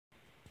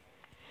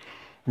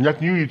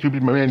Nothing you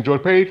YouTube, my man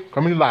George Page,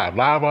 coming live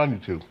on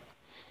YouTube.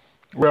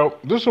 Well,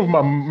 this is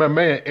my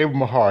man Abel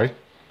Mahari,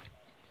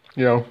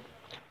 you know,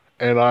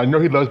 and I know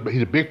he's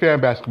a big fan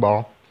of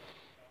basketball.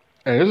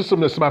 And this is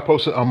something that somebody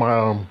posted on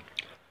my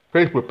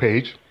Facebook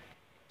page.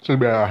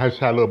 Somebody has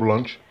had a little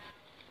lunch.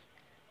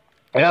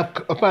 And I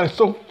find it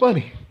so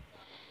funny.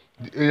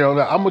 You know,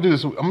 now I'm gonna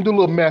do a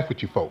little math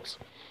with you folks.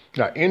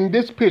 Now, in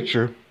this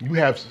picture, you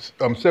have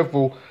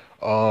several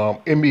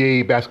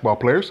NBA basketball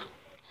players.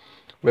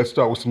 Let's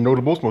start with some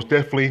notables. Most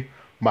definitely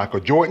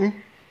Michael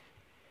Jordan,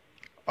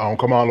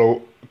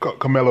 Carmelo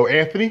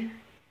Anthony,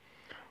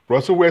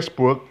 Russell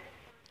Westbrook,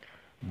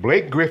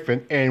 Blake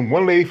Griffin, and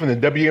one lady from the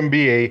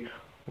WNBA,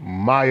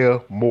 Maya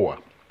Moore.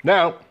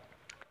 Now,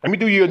 let me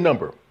do you a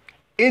number.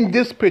 In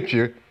this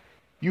picture,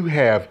 you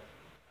have,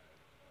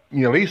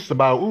 you know, at least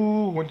about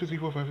 1, 2, 3,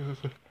 4, 5,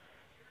 6, 7,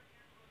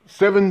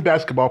 7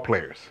 basketball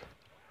players.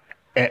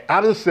 And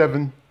out of the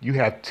 7, you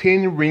have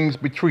 10 rings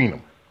between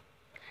them.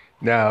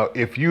 Now,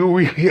 if you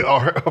really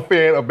are a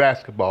fan of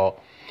basketball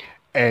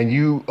and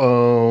you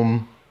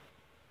follow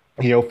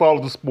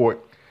the sport,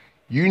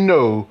 you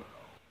know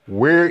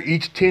where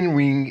each 10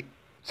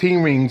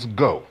 rings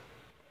go.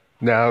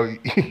 Now,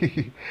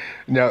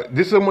 now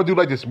this is what I'm gonna do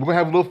like this. We're gonna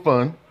have a little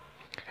fun,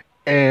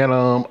 and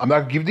I'm not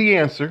gonna give the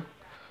answer.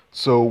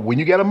 So when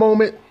you get a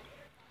moment,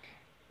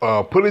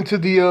 put into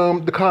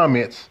the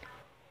comments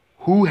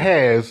who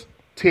has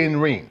 10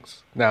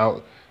 rings.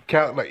 Now,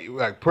 count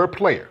like per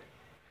player.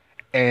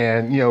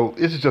 And, you know,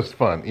 this is just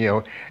fun, you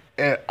know.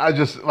 And I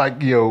just like,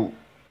 I'm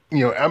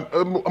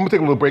gonna take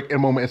a little break in a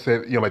moment and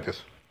say, you know, like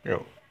this, you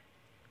know.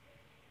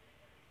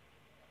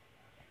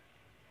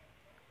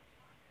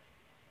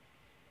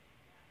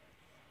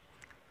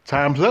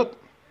 Time's up.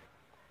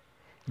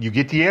 You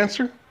get the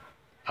answer.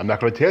 I'm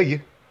not gonna tell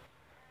you,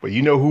 but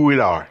you know who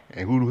it are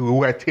and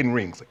who had 10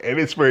 rings. And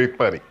it's very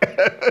funny.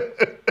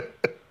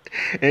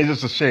 And it's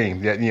just a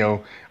shame that, you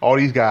know, all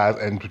these guys,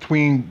 and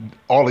between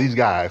all of these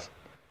guys,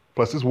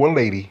 plus this one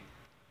lady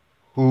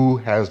who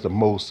has the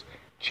most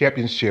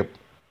championship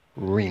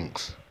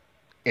rings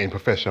in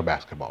professional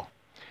basketball.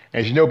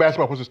 As you know,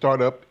 basketball was supposed to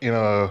start up in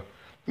a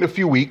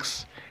few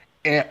weeks,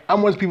 and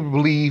I'm one of those people who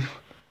believe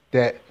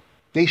that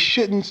they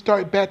shouldn't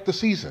start back the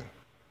season.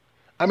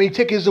 I mean,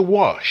 take it as a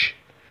wash.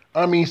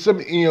 I mean,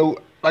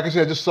 like I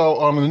said, I just saw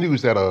on the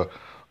news that a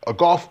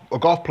golf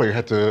player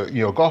had to,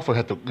 a golfer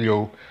had to,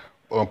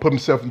 put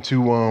himself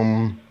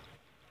into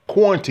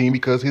quarantine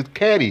because his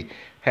caddy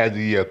had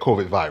the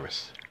COVID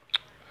virus.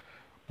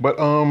 But,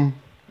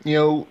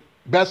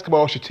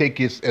 basketball should take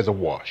it as a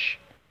wash.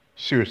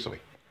 Seriously.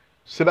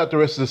 Sit out the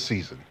rest of the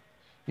season.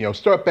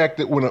 Start back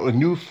with a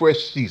new, fresh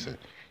season.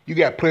 You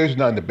got players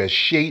not in the best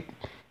shape.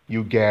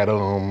 You got,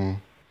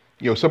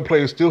 some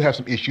players still have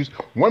some issues.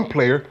 One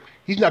player,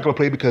 he's not going to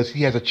play because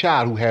he has a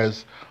child who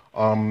has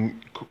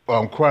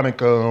chronic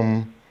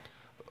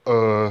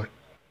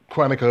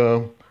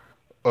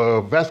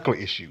vascular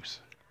issues.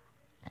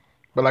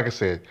 But like I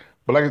said,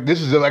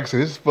 this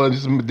is fun.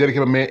 This is dedicated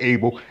to my man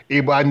Abel.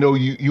 Abel, I know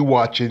you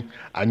watching.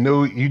 I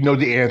know you know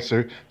the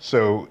answer.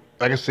 So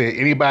like I said,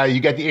 anybody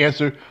you got the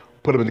answer,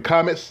 put them in the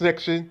comments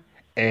section,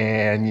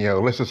 and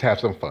let's just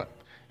have some fun.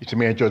 It's your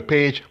man George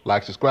Page.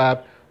 Like,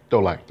 subscribe.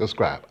 Don't like,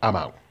 subscribe. I'm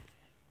out.